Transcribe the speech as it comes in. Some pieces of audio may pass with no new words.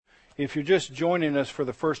If you're just joining us for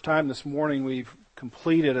the first time this morning, we've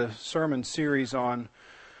completed a sermon series on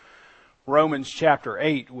Romans chapter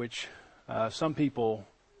 8, which some people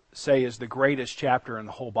say is the greatest chapter in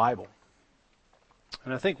the whole Bible.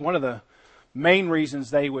 And I think one of the main reasons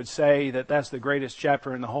they would say that that's the greatest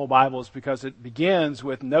chapter in the whole Bible is because it begins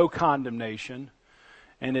with no condemnation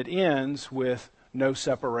and it ends with no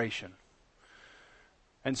separation.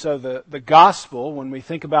 And so the gospel, when we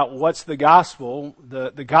think about what's the gospel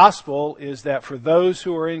is that for those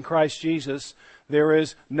who are in Christ Jesus, there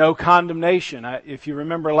is no condemnation. If you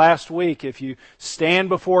remember last week, if you stand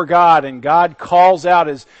before God and God calls out,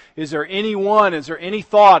 is there anyone, is there any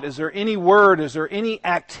thought, is there any word, is there any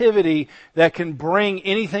activity that can bring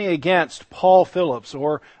anything against Paul Phillips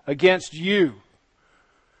or against you?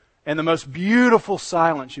 And the most beautiful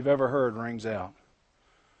silence you've ever heard rings out.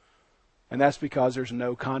 And that's because there's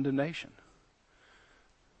no condemnation.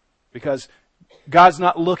 Because God's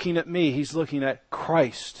not looking at me, He's looking at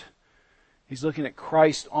Christ. He's looking at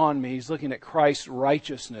Christ on me. He's looking at Christ's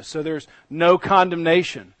righteousness. So there's no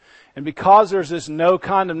condemnation. And because there's this no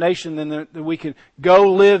condemnation, then we can go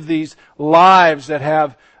live these lives that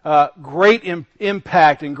have great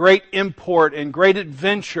impact and great import and great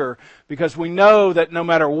adventure, because we know that no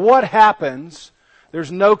matter what happens, there's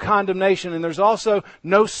no condemnation, and there's also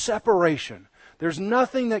no separation. There's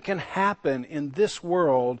nothing that can happen in this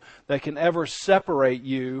world that can ever separate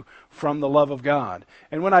you from the love of God.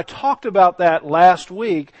 And when I talked about that last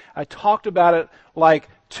week, I talked about it like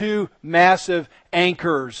two massive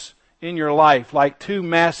anchors in your life, like two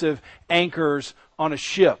massive anchors on a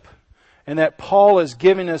ship. And that Paul is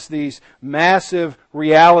giving us these massive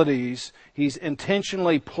realities. He's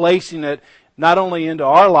intentionally placing it not only into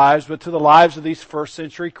our lives, but to the lives of these first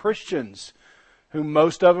century Christians, who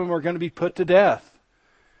most of them are going to be put to death.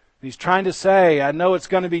 He's trying to say, I know it's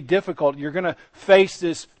going to be difficult. You're going to face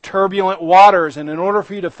this turbulent waters, and in order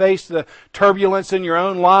for you to face the turbulence in your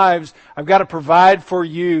own lives, I've got to provide for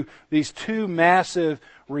you these two massive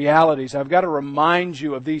realities. I've got to remind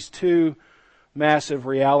you of these two massive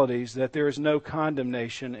realities, that there is no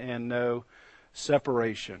condemnation and no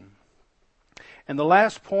separation. And the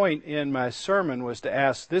last point in my sermon was to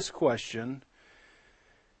ask this question: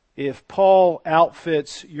 if Paul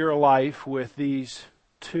outfits your life with these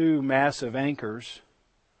two massive anchors,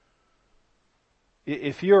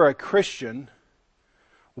 if you're a Christian,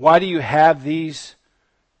 why do you have these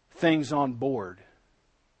things on board?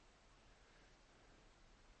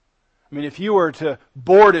 I mean, if you were to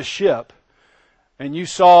board a ship and you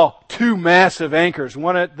saw two massive anchors,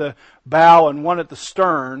 one at the bow and one at the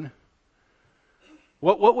stern,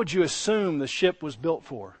 what would you assume the ship was built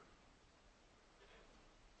for?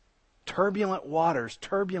 Turbulent waters,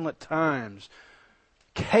 turbulent times,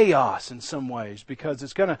 chaos in some ways, because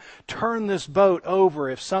it's going to turn this boat over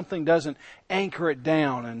if something doesn't anchor it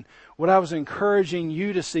down. And what I was encouraging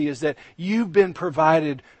you to see is that you've been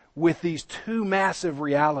provided with these two massive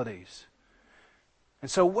realities. And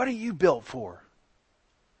so what are you built for?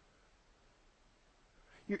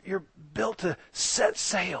 You're built to set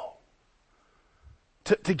sail.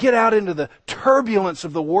 To get out into the turbulence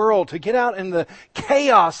of the world, to get out in the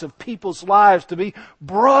chaos of people's lives, to be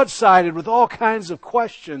broadsided with all kinds of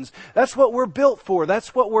questions. That's what we're built for.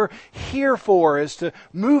 That's what we're here for, is to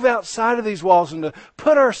move outside of these walls and to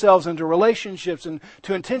put ourselves into relationships and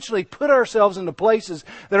to intentionally put ourselves into places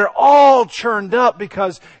that are all churned up,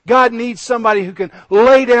 because God needs somebody who can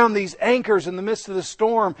lay down these anchors in the midst of the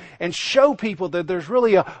storm and show people that there's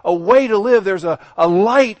really a way to live. There's a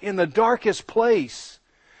light in the darkest place.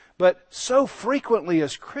 But so frequently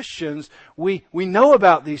as Christians, we know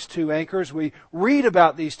about these two anchors, we read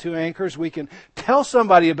about these two anchors, we can tell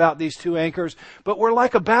somebody about these two anchors, but we're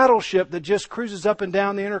like a battleship that just cruises up and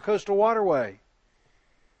down the Intercoastal Waterway.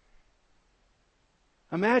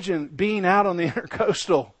 Imagine being out on the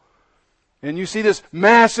Intercoastal and you see this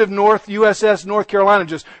massive USS North Carolina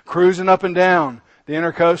just cruising up and down the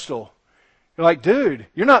Intercoastal. You're like, dude,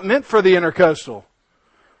 you're not meant for the Intercoastal.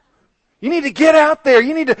 You need to get out there.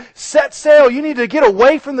 You need to set sail. You need to get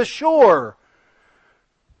away from the shore.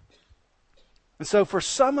 And so for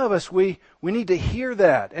some of us, we need to hear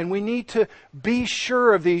that. And we need to be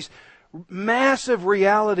sure of these massive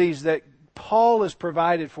realities that Paul has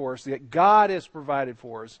provided for us, that God has provided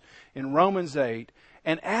for us in Romans 8.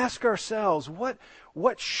 And ask ourselves,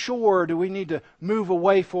 what shore do we need to move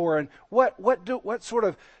away for? And what sort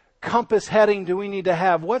of compass heading do we need to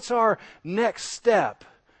have? What's our next step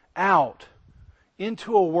out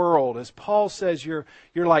into a world? As Paul says, you're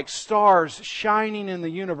like stars shining in the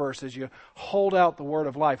universe as you hold out the word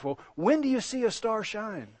of life. Well, when do you see a star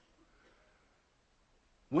shine?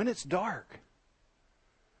 When it's dark.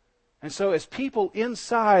 And so as people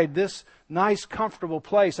inside this nice, comfortable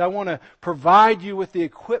place, I want to provide you with the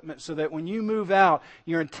equipment so that when you move out,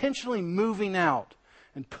 you're intentionally moving out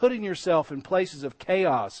and putting yourself in places of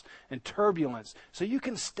chaos and turbulence so you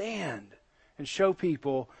can stand and show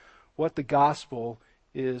people what the gospel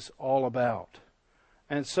is all about.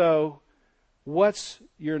 And so, what's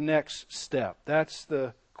your next step? That's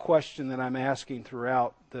the question that I'm asking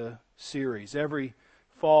throughout the series. Every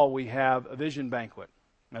fall we have a vision banquet,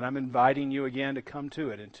 and I'm inviting you again to come to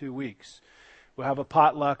it in 2 weeks. We'll have a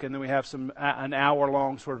potluck, and then we have an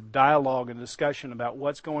hour-long sort of dialogue and discussion about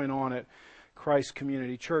what's going on at Christ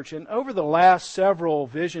Community Church. And over the last several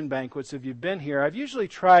vision banquets, if you've been here, I've usually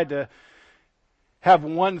tried to have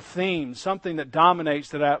one theme, something that dominates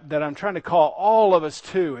that I'm trying to call all of us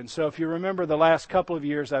to. And so if you remember the last couple of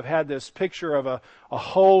years, I've had this picture of a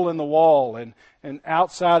hole in the wall, and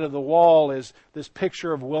outside of the wall is this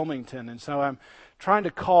picture of Wilmington. And so I'm trying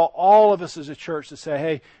to call all of us as a church to say,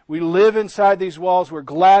 hey, we live inside these walls. We're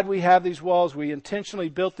glad we have these walls. We intentionally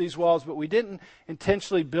built these walls, but we didn't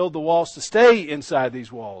intentionally build the walls to stay inside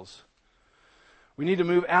these walls. We need to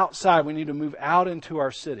move outside. We need to move out into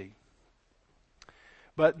our city.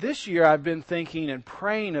 But this year I've been thinking and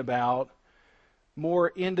praying about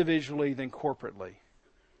more individually than corporately,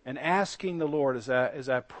 and asking the Lord as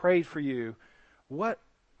I prayed for you,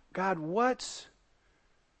 God, what's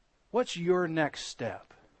your next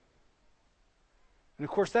step? And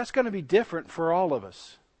of course that's going to be different for all of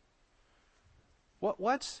us.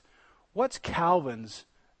 What's Calvin's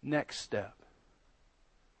next step?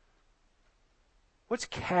 What's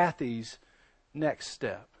Kathy's next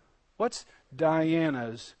step? What's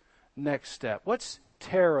Diana's next step? What's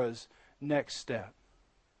Tara's next step?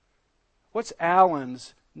 What's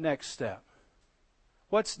Alan's next step?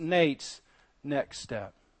 What's Nate's next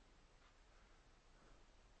step?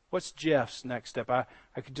 What's Jeff's next step? I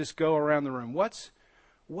could just go around the room.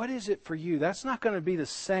 What is it for you? That's not going to be the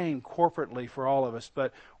same corporately for all of us,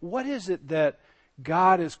 but what is it that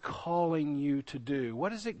God is calling you to do?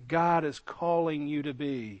 What is it God is calling you to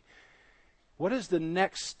be? What is the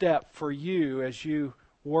next step for you as you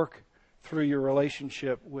work through your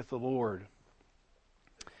relationship with the Lord?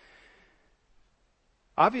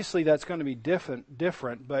 Obviously, that's going to be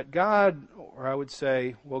different, but God, or I would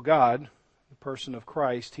say, God, the person of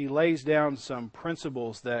Christ, He lays down some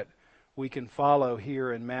principles that we can follow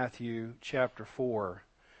here in Matthew chapter 4.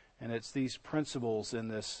 And it's these principles in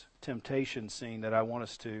this temptation scene that I want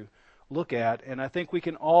us to look at. And I think we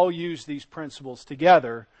can all use these principles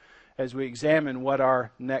together as we examine what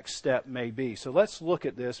our next step may be. So let's look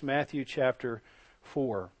at this, Matthew chapter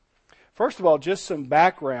 4. First of all, just some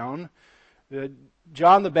background.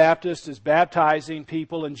 John the Baptist is baptizing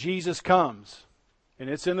people, and Jesus comes. And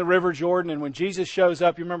it's in the River Jordan, and when Jesus shows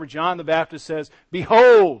up, you remember John the Baptist says,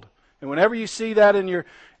 "Behold." And whenever you see that in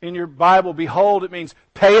your Bible, behold, it means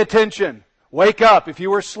pay attention. Wake up. If you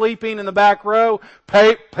were sleeping in the back row,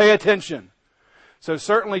 pay attention. So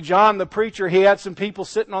certainly John the preacher, he had some people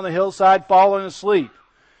sitting on the hillside falling asleep.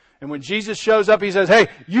 And when Jesus shows up, He says, "Hey,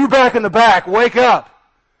 you back in the back, wake up.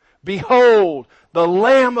 Behold, the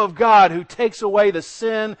Lamb of God who takes away the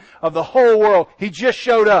sin of the whole world. He just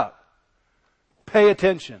showed up. Pay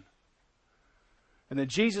attention." And then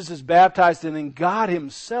Jesus is baptized, and then God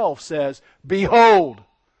Himself says, "Behold,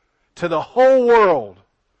 to the whole world.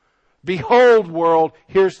 Behold, world,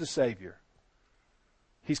 here's the Savior."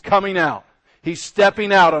 He's coming out. He's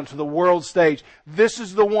stepping out onto the world stage. This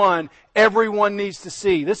is the one everyone needs to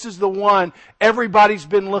see. This is the one everybody's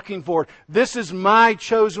been looking for. This is my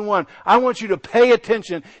chosen one. I want you to pay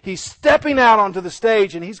attention. He's stepping out onto the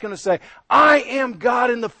stage, and He's going to say, "I am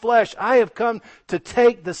God in the flesh. I have come to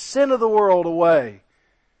take the sin of the world away."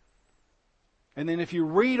 And then if you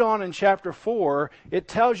read on in chapter 4, it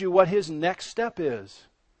tells you what His next step is.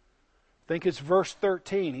 I think it's verse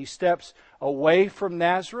 13. He steps away from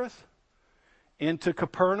Nazareth into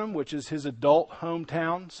Capernaum, which is His adult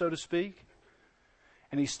hometown, so to speak.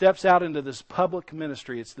 And He steps out into this public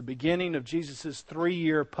ministry. It's the beginning of Jesus'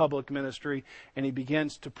 3-year public ministry, and He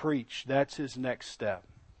begins to preach. That's His next step.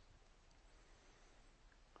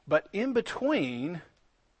 But in between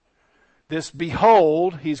this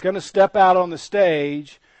behold, He's going to step out on the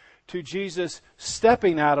stage, to Jesus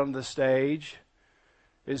stepping out on the stage,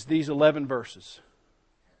 is these 11 verses.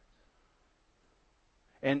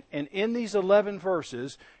 And in these 11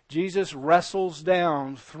 verses, Jesus wrestles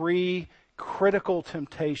down 3 critical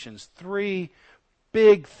temptations, 3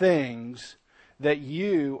 big things that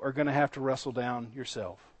you are going to have to wrestle down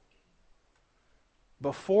yourself.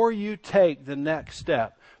 Before you take the next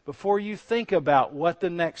step, before you think about what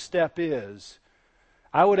the next step is,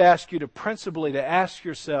 I would ask you to principally to ask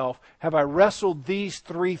yourself, have I wrestled these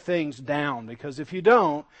three things down? Because if you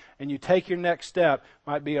don't, and you take your next step, it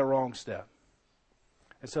might be a wrong step.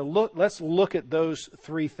 And so let's look at those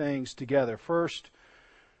three things together. First,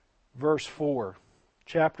 verse 4.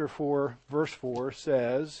 Chapter 4, verse 4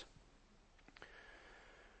 says,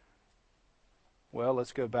 well,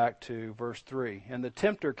 let's go back to verse 3. And the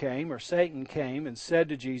tempter came, or Satan came, and said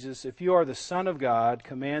to Jesus, if you are the Son of God,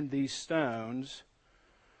 command these stones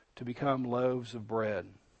to become loaves of bread.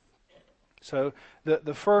 So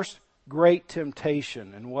the first great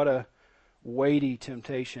temptation, and what a weighty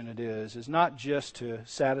temptation it is not just to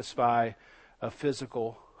satisfy a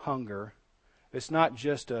physical hunger. It's not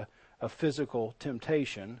just a physical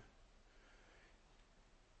temptation.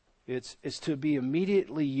 It's to be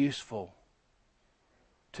immediately useful,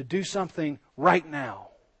 to do something right now,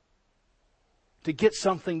 to get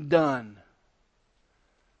something done.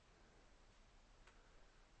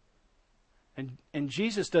 And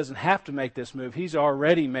Jesus doesn't have to make this move. He's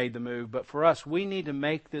already made the move. But for us, we need to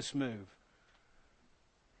make this move.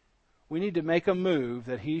 We need to make a move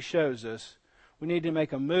that He shows us. We need to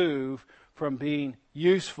make a move from being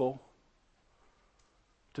useful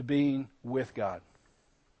to being with God.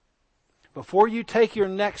 Before you take your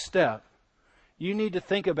next step, you need to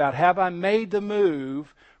think about, have I made the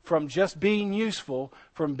move from just being useful,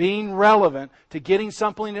 from being relevant, to getting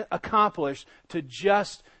something accomplished, to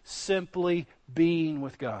just simply being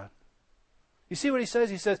with God? You see what he says?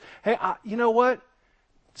 He says, hey, you know what,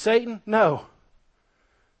 Satan? No.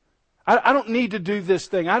 I don't need to do this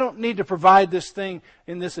thing. I don't need to provide this thing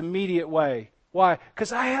in this immediate way. Why?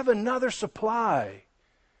 Because I have another supply.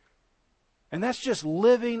 And that's just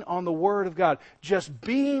living on the Word of God. Just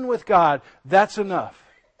being with God, that's enough.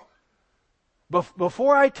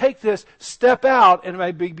 Before I take this step out and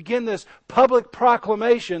I begin this public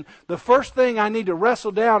proclamation, the first thing I need to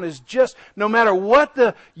wrestle down is just, no matter what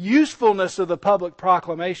the usefulness of the public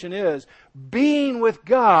proclamation is, being with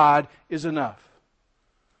God is enough.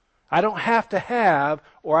 I don't have to have,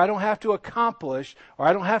 or I don't have to accomplish, or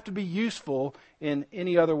I don't have to be useful in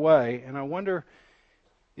any other way. And I wonder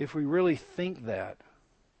if we really think that.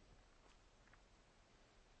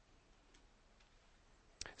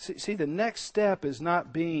 See, the next step is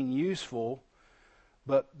not being useful,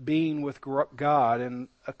 but being with God. And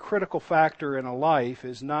a critical factor in a life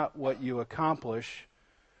is not what you accomplish,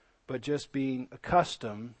 but just being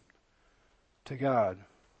accustomed to God.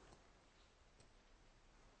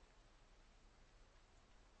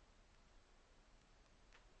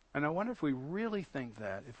 And I wonder if we really think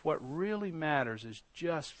that, if what really matters is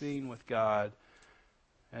just being with God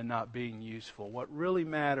and not being useful. What really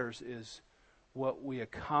matters is what we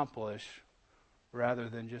accomplish rather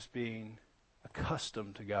than just being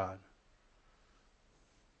accustomed to God.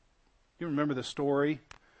 You remember the story,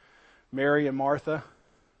 Mary and Martha?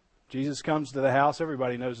 Jesus comes to the house.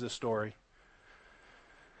 Everybody knows this story.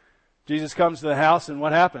 Jesus comes to the house, and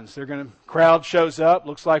what happens? Crowd shows up.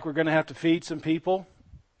 Looks like we're going to have to feed some people.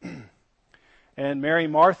 And Mary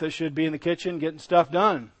and Martha should be in the kitchen getting stuff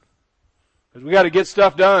done. Because we got to get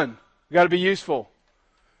stuff done. We got to be useful.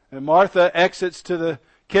 And Martha exits to the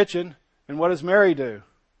kitchen, and what does Mary do?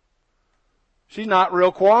 She's not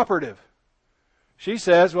real cooperative. She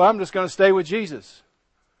says, well, I'm just going to stay with Jesus.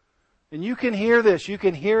 And you can hear this. You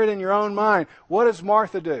can hear it in your own mind. What does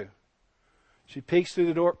Martha do? She peeks through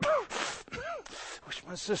the door. Wish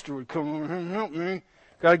my sister would come over here and help me.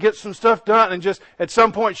 Got to get some stuff done. And just at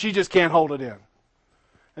some point, she just can't hold it in.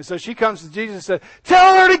 And so she comes to Jesus and says,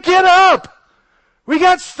 tell her to get up. We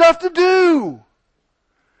got stuff to do.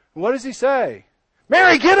 And what does he say?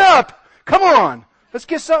 Mary, get up. Come on. Let's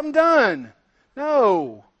get something done.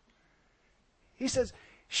 No. He says,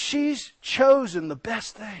 she's chosen the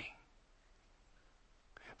best thing.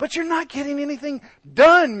 But you're not getting anything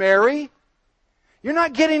done, Mary. You're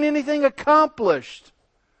not getting anything accomplished.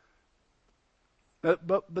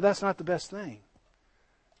 But that's not the best thing.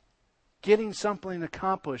 Getting something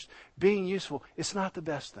accomplished, being useful, it's not the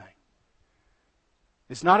best thing.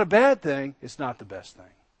 It's not a bad thing. It's not the best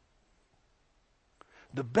thing.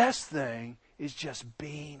 The best thing is just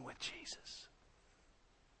being with Jesus.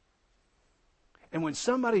 And when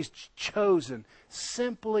somebody's chosen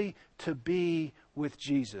simply to be with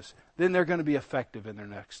Jesus, then they're going to be effective in their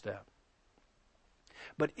next step.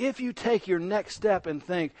 But if you take your next step and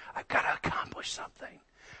think, I've got to accomplish something.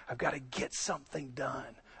 I've got to get something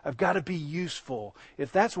done. I've got to be useful.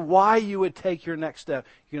 If that's why you would take your next step,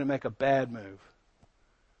 you're going to make a bad move.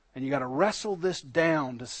 And you got to wrestle this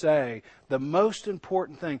down to say the most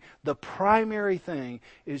important thing, the primary thing,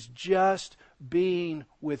 is just being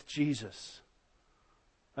with Jesus.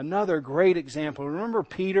 Another great example. Remember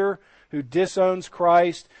Peter, who disowns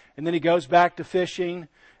Christ, and then he goes back to fishing,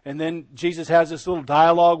 and then Jesus has this little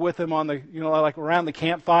dialogue with him on the, like around the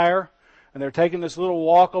campfire, and they're taking this little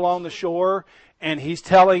walk along the shore, and he's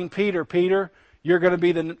telling Peter, Peter, you're going to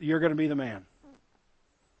be the man.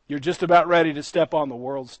 You're just about ready to step on the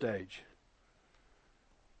world stage.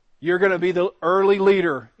 You're going to be the early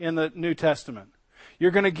leader in the New Testament.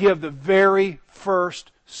 You're going to give the very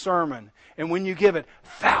first sermon. And when you give it,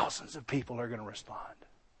 thousands of people are going to respond.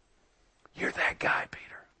 You're that guy, Peter.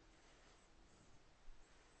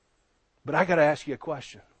 But I got to ask you a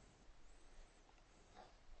question.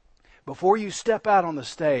 Before you step out on the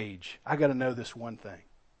stage, I got to know this one thing.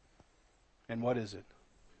 And what is it?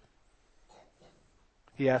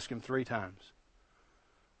 He asked him 3 times.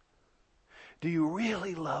 Do you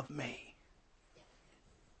really love me?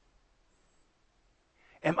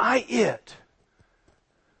 Am I it?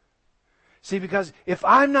 See, because if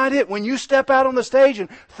I'm not it, when you step out on the stage and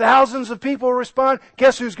thousands of people respond,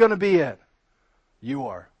 guess who's going to be it? You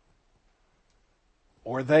are.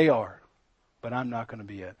 Or they are. But I'm not going to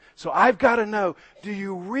be it. So I've got to know, do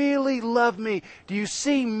you really love me? Do you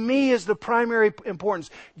see me as the primary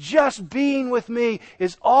importance? Just being with me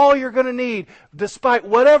is all you're going to need, despite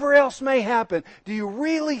whatever else may happen. Do you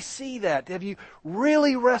really see that? Have you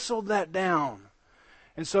really wrestled that down?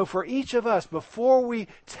 And so for each of us, before we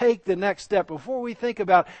take the next step, before we think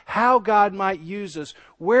about how God might use us,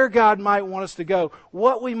 where God might want us to go,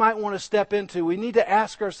 what we might want to step into, we need to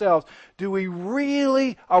ask ourselves, are we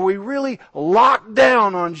really locked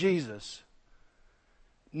down on Jesus?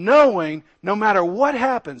 Knowing no matter what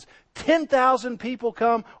happens, 10,000 people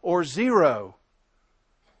come or 0,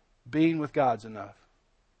 being with God's enough.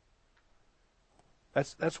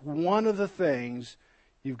 That's one of the things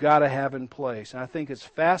you've got to have in place. And I think it's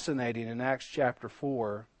fascinating in Acts chapter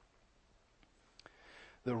 4,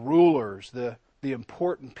 the rulers, the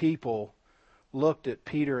important people looked at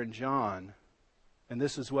Peter and John, and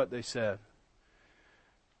this is what they said.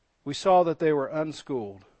 We saw that they were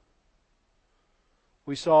unschooled.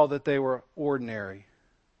 We saw that they were ordinary.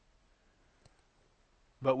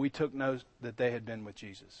 But we took note that they had been with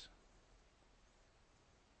Jesus.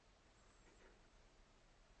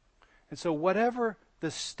 And so whatever the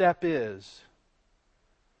step is,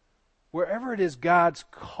 wherever it is God's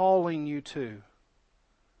calling you to,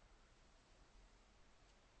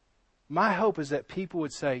 my hope is that people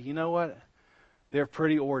would say, you know what? They're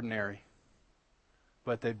pretty ordinary,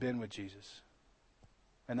 but they've been with Jesus.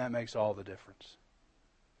 And that makes all the difference.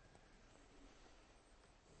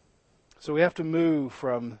 So we have to move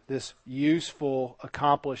from this useful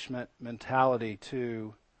accomplishment mentality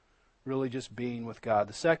to really just being with God.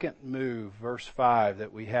 The second move, verse 5,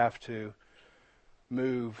 that we have to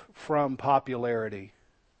move from popularity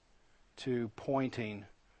to pointing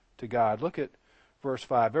to God. Look at verse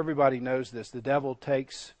 5. Everybody knows this. The devil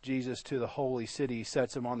takes Jesus to the holy city. He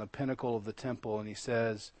sets him on the pinnacle of the temple, and he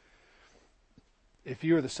says, if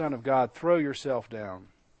you are the Son of God, throw yourself down.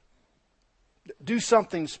 Do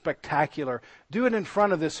something spectacular. Do it in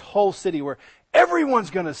front of this whole city where everyone's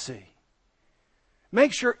going to see.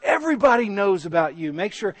 Make sure everybody knows about you.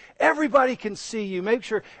 Make sure everybody can see you. Make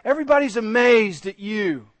sure everybody's amazed at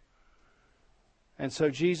you. And so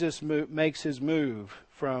Jesus makes his move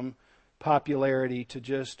from popularity to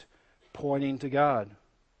just pointing to God.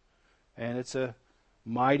 And it's a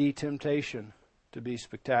mighty temptation to be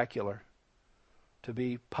spectacular, to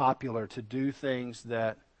be popular, to do things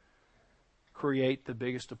that create the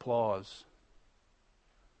biggest applause.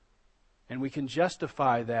 And we can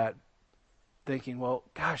justify that thinking, well,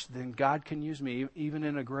 gosh, then God can use me even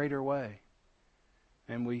in a greater way.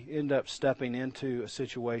 And we end up stepping into a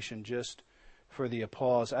situation just for the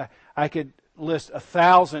applause. I could list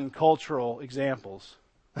 1,000 cultural examples,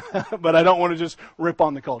 but I don't want to just rip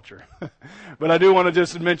on the culture. But I do want to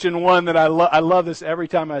just mention one that I love this every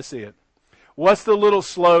time I see it. What's the little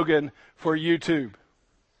slogan for YouTube?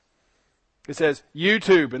 It says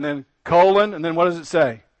YouTube and then colon, and then what does it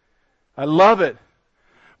say? I love it.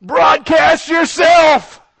 Broadcast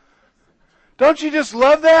yourself! Don't you just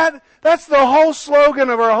love that? That's the whole slogan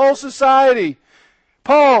of our whole society.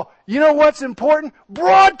 Paul, you know what's important?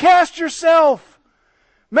 Broadcast yourself.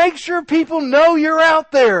 Make sure people know you're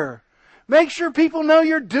out there. Make sure people know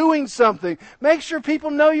you're doing something. Make sure people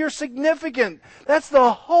know you're significant. That's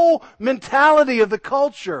the whole mentality of the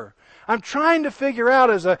culture. I'm trying to figure out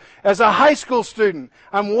as a high school student,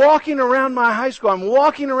 I'm walking around my high school, I'm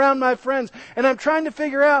walking around my friends, and I'm trying to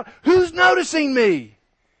figure out who's noticing me.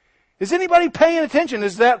 Is anybody paying attention?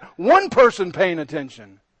 Is that one person paying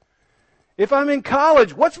attention? If I'm in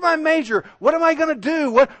college, what's my major? What am I going to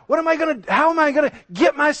do? How am I going to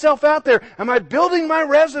get myself out there? Am I building my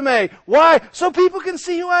resume? Why? So people can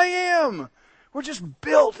see who I am. We're just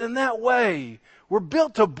built in that way. We're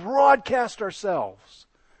built to broadcast ourselves.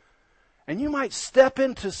 And you might step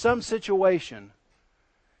into some situation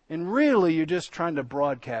and really you're just trying to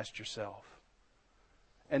broadcast yourself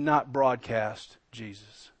and not broadcast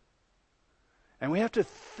Jesus. And we have to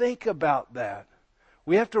think about that.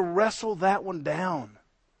 We have to wrestle that one down.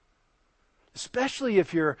 Especially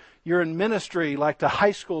if you're in ministry like to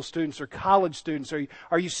high school students or college students.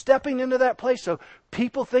 Are you stepping into that place so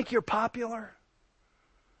people think you're popular?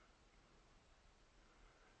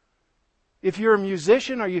 If you're a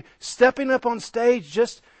musician, are you stepping up on stage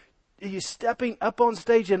are you stepping up on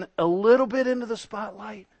stage and a little bit into the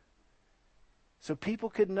spotlight so people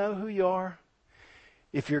could know who you are?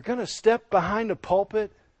 If you're going to step behind a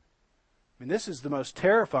pulpit, I mean, this is the most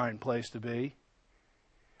terrifying place to be.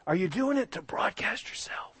 Are you doing it to broadcast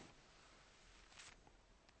yourself?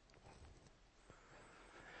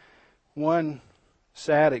 One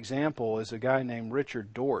sad example is a guy named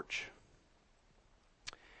Richard Dortch.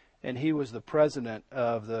 And he was the president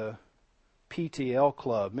of the PTL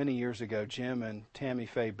Club many years ago, Jim and Tammy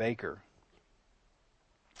Faye Baker.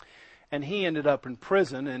 And he ended up in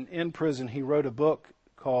prison, and in prison he wrote a book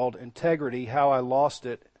called Integrity, How I Lost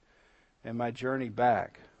It and My Journey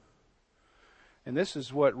Back. And this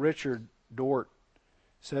is what Richard Dortch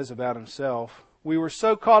says about himself. We were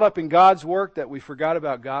so caught up in God's work that we forgot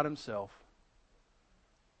about God Himself.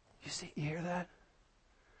 You hear that?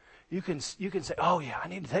 You can say, oh yeah, I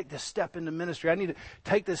need to take this step into ministry. I need to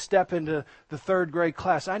take this step into the third grade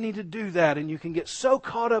class. I need to do that. And you can get so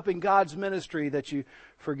caught up in God's ministry that you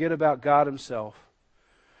forget about God Himself.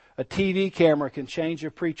 A TV camera can change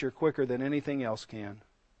a preacher quicker than anything else can.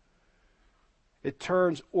 It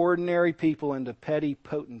turns ordinary people into petty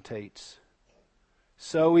potentates.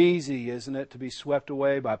 So easy, isn't it, to be swept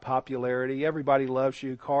away by popularity? Everybody loves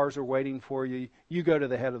you. Cars are waiting for you. You go to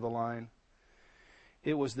the head of the line.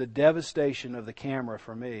 It was the devastation of the camera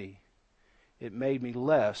for me. It made me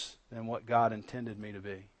less than what God intended me to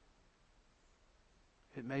be.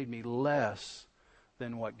 It made me less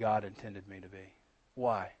than what God intended me to be.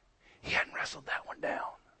 Why? He hadn't wrestled that one down.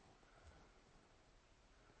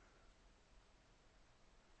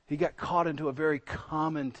 He got caught into a very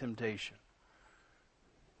common temptation.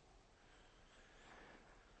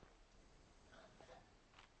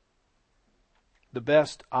 The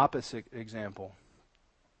best opposite example,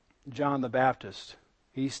 John the Baptist.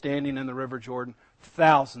 He's standing in the River Jordan.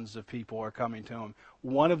 Thousands of people are coming to him.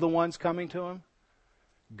 One of the ones coming to him,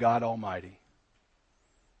 God Almighty.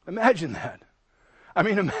 Imagine that. I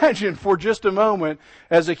mean, imagine for just a moment,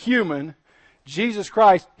 as a human, Jesus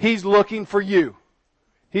Christ, He's looking for you.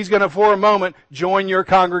 He's going to, for a moment, join your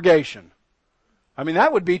congregation. I mean,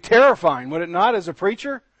 that would be terrifying, would it not, as a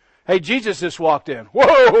preacher? Hey, Jesus just walked in.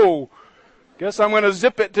 Whoa! Guess I'm going to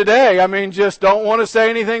zip it today. I mean, just don't want to say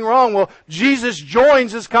anything wrong. Well, Jesus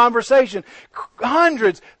joins this conversation.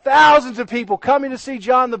 Hundreds, thousands of people coming to see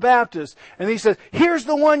John the Baptist. And He says, here's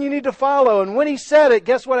the one you need to follow. And when He said it,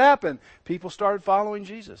 guess what happened? People started following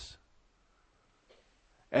Jesus.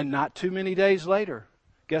 And not too many days later,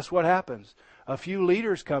 guess what happens? A few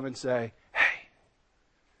leaders come and say, hey,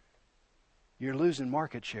 you're losing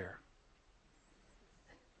market share.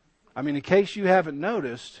 I mean, in case you haven't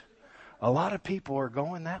noticed, a lot of people are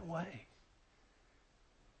going that way.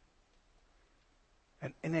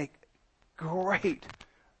 And in a great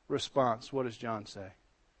response, what does John say?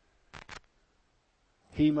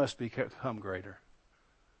 He must become greater,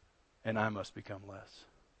 and I must become less.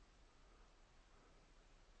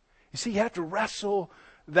 You see, you have to wrestle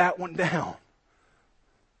that one down.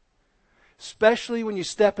 Especially when you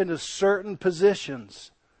step into certain positions.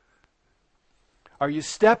 Are you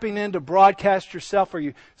stepping in to broadcast yourself? Are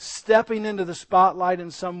you stepping into the spotlight in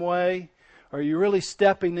some way? Or are you really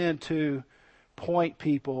stepping in to point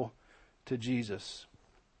people to Jesus?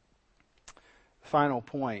 Final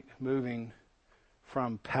point, moving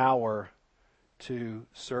from power to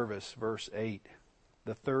service, verse 8.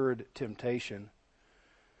 The third temptation.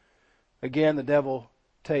 Again, the devil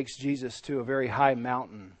takes Jesus to a very high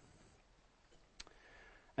mountain.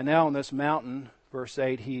 And now on this mountain, verse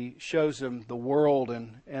 8, he shows him the world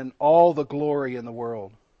and all the glory in the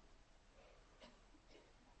world.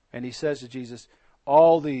 And he says to Jesus,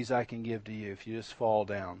 all these I can give to you if you just fall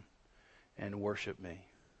down and worship me.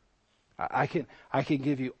 I can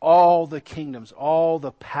give you all the kingdoms, all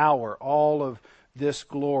the power, all of this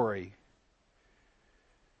glory.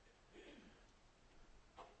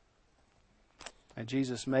 And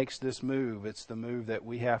Jesus makes this move. It's the move that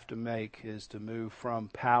we have to make, is to move from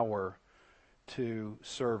power to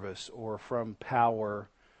service, or from power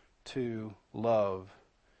to love.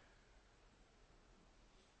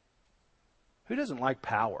 Who doesn't like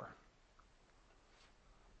power?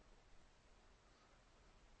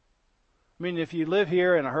 I mean, if you live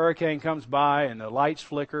here and a hurricane comes by and the lights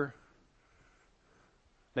flicker,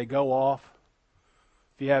 they go off.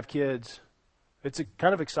 If you have kids, it's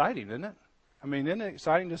kind of exciting, isn't it? I mean, isn't it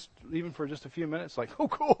exciting just even for just a few minutes? Like, oh,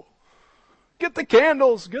 cool. Get the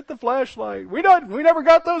candles, get the flashlight. We never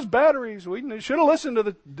got those batteries. We should have listened to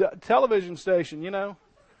the television station, you know.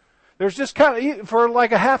 There's just kind of, for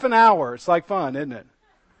like a half an hour, it's like fun, isn't it?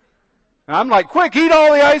 And I'm like, quick, eat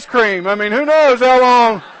all the ice cream. I mean, who knows how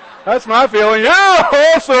long? That's my feeling.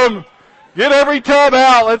 Yeah, awesome. Get every tub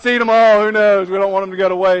out. Let's eat them all. Who knows? We don't want them to go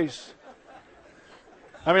to waste.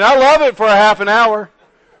 I mean, I love it for a half an hour.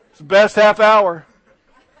 It's the best half hour.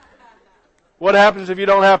 What happens if you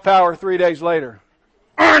don't have power 3 days later?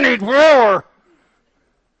 I need more.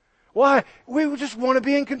 Why? We just want to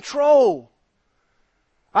be in control.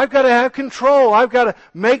 I've got to have control. I've got to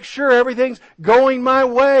make sure everything's going my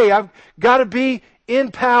way. I've got to be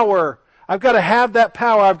in power. I've got to have that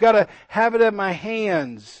power. I've got to have it at my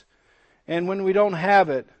hands. And when we don't have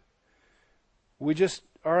it, we just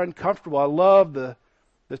are uncomfortable. I love the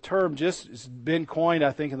term, just it's been coined,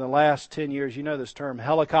 I think, in the last 10 years. You know this term,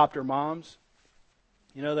 helicopter moms.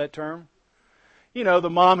 You know that term? You know, the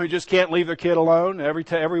mom who just can't leave their kid alone.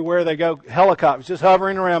 Everywhere they go, helicopters, just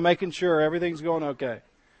hovering around, making sure everything's going okay.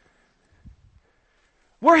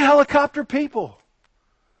 We're helicopter people.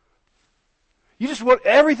 You just want,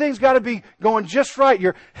 everything's got to be going just right.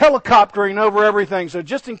 You're helicoptering over everything. So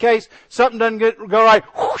just in case something doesn't go right,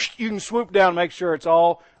 whoosh, you can swoop down and make sure it's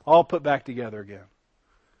all put back together again.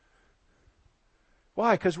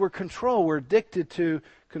 Why? Because we're control. We're addicted to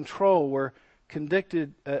control. We're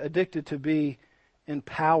addicted to be in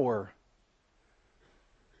power.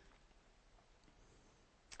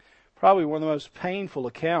 Probably one of the most painful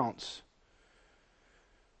accounts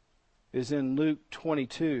is in Luke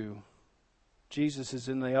 22. Jesus is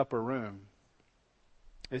in the upper room.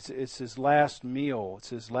 It's his last meal. It's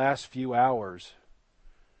his last few hours.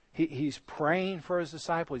 He's praying for his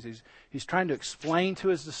disciples. He's trying to explain to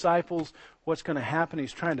his disciples what's going to happen.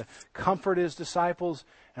 He's trying to comfort his disciples.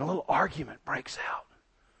 And a little argument breaks out.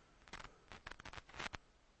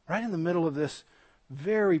 Right in the middle of this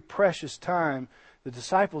very precious time, the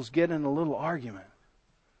disciples get in a little argument.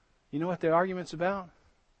 You know what the argument's about?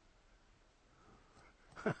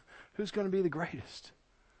 Who's going to be the greatest?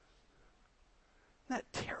 Isn't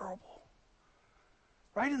that terrible?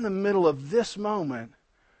 Right in the middle of this moment,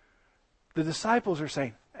 the disciples are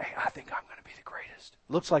saying, hey, I think I'm going to be the greatest.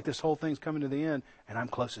 Looks like this whole thing's coming to the end, and I'm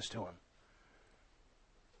closest to him.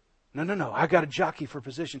 No. I got to jockey for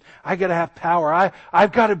position. I got to have power.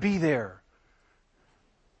 I've got to be there.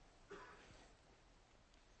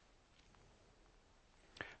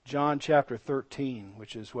 John chapter 13,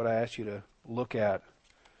 which is what I asked you to look at,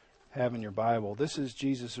 have in your Bible. This is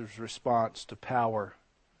Jesus' response to power.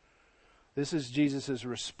 This is Jesus'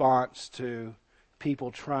 response to people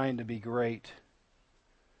trying to be great.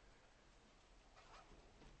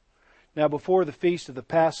 Now, before the feast of the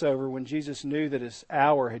Passover, when Jesus knew that his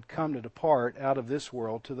hour had come to depart out of this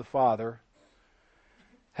world to the Father,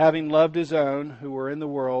 having loved his own who were in the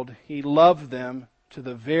world, he loved them to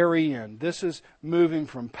the very end. This is moving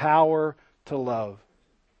from power to love.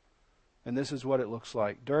 And this is what it looks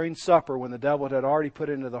like. During supper, when the devil had already put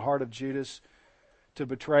into the heart of Judas to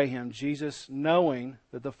betray him, Jesus, knowing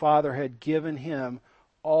that the Father had given him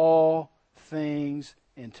all things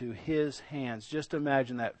into his hands. Just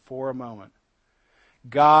imagine that for a moment.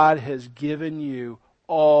 God has given you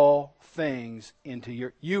all things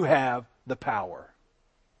into you have the power.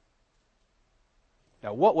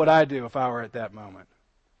 Now, what would I do if I were at that moment?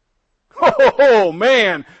 Oh,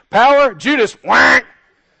 man. Power. Judas. Whack.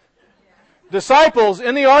 Disciples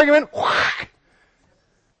in the argument. Whack.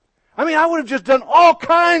 I mean, I would have just done all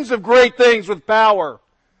kinds of great things with power.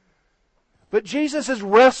 But Jesus has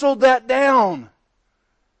wrestled that down.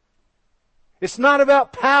 It's not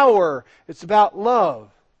about power. It's about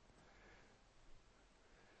love.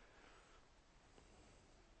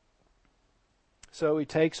 So he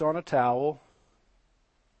takes on a towel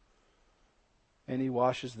and he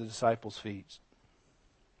washes the disciples' feet.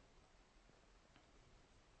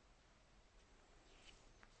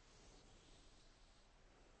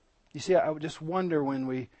 You see, I would just wonder when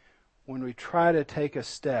we try to take a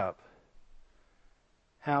step,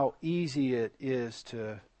 how easy it is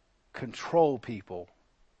to control people.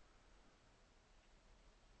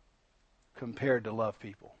 compared to love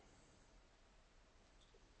people.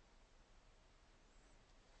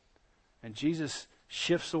 And Jesus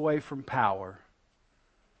shifts away from power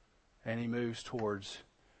and he moves towards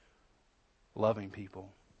loving people.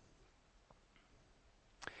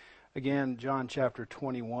 Again, John chapter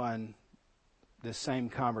 21, this same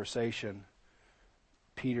conversation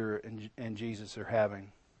Peter and Jesus are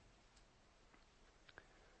having.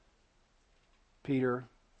 Peter,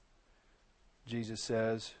 Jesus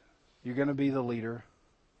says, you're going to be the leader.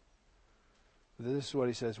 This is what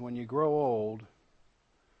he says, when you grow old,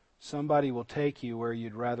 somebody will take you where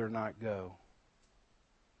you'd rather not go.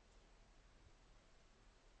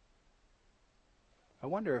 I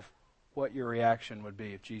wonder what your reaction would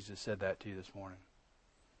be if Jesus said that to you this morning.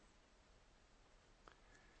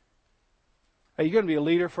 You're going to be a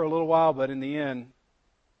leader for a little while, but in the end,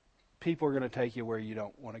 people are going to take you where you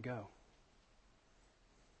don't want to go.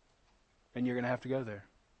 And you're going to have to go there.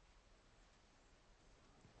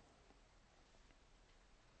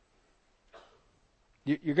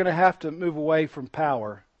 You're going to have to move away from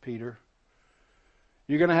power, Peter.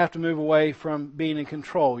 You're going to have to move away from being in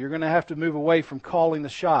control. You're going to have to move away from calling the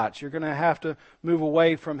shots. You're going to have to move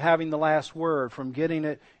away from having the last word, from getting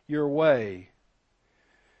it your way.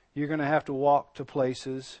 You're going to have to walk to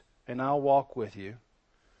places, and I'll walk with you,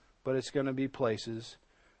 but it's going to be places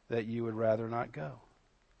that you would rather not go.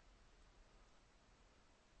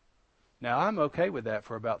 Now, I'm okay with that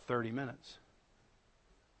for about 30 minutes,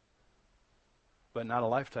 but not a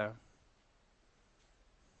lifetime.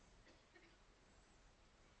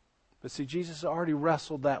 But see, Jesus already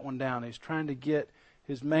wrestled that one down. He's trying to get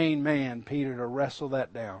his main man, Peter, to wrestle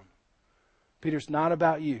that down. Peter, it's not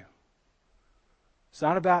about you. It's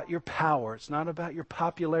not about your power. It's not about your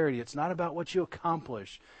popularity. It's not about what you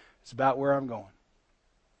accomplish. It's about where I'm going.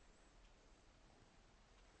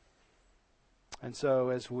 And so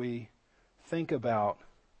as we think about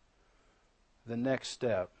the next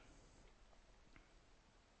step,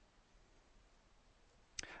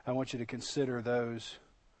 I want you to consider those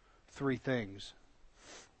three things.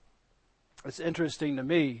 It's interesting to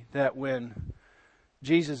me that when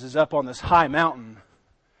Jesus is up on this high mountain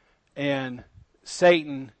and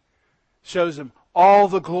Satan shows him all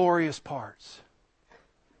the glorious parts,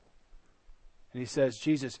 and he says,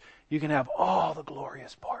 Jesus, you can have all the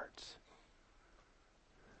glorious parts.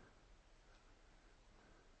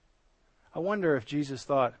 I wonder if Jesus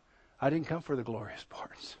thought, I didn't come for the glorious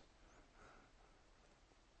parts.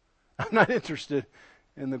 I'm not interested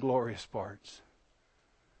in the glorious parts.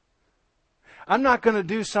 I'm not going to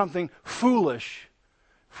do something foolish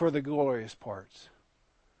for the glorious parts.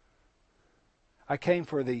 I came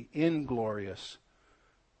for the inglorious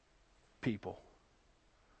people.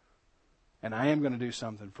 And I am going to do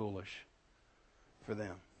something foolish for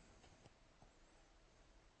them.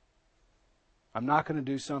 I'm not going to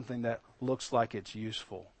do something that looks like it's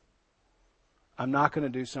useful. I'm not going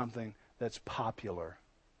to do something that's popular.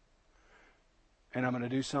 And I'm going to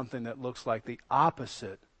do something that looks like the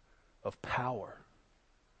opposite of power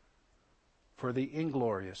for the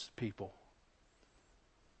inglorious people.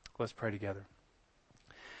 Let's pray together.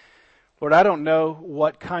 Lord, I don't know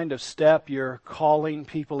what kind of step you're calling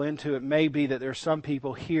people into. It may be that there's some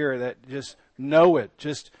people here that just know it,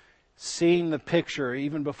 just seeing the picture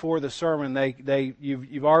even before the sermon.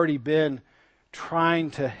 You've already been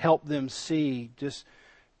trying to help them see, just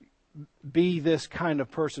be this kind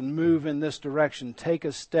of person, move in this direction, take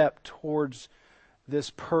a step towards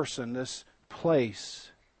this person, this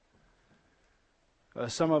place.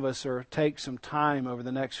 Some of us take some time over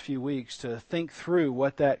the next few weeks to think through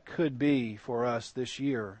what that could be for us this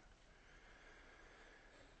year.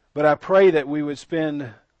 But I pray that we would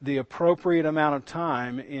spend the appropriate amount of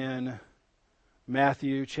time in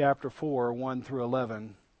Matthew chapter 4, 1 through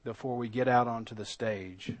 11, before we get out onto the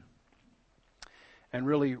stage. And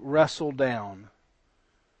really wrestle down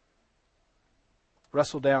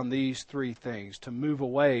these three things, to move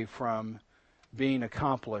away from being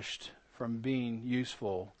accomplished, from being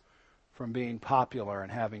useful, from being popular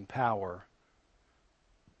and having power,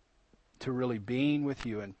 to really being with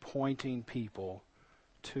you and pointing people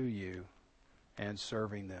to you and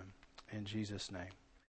serving them. In Jesus' name.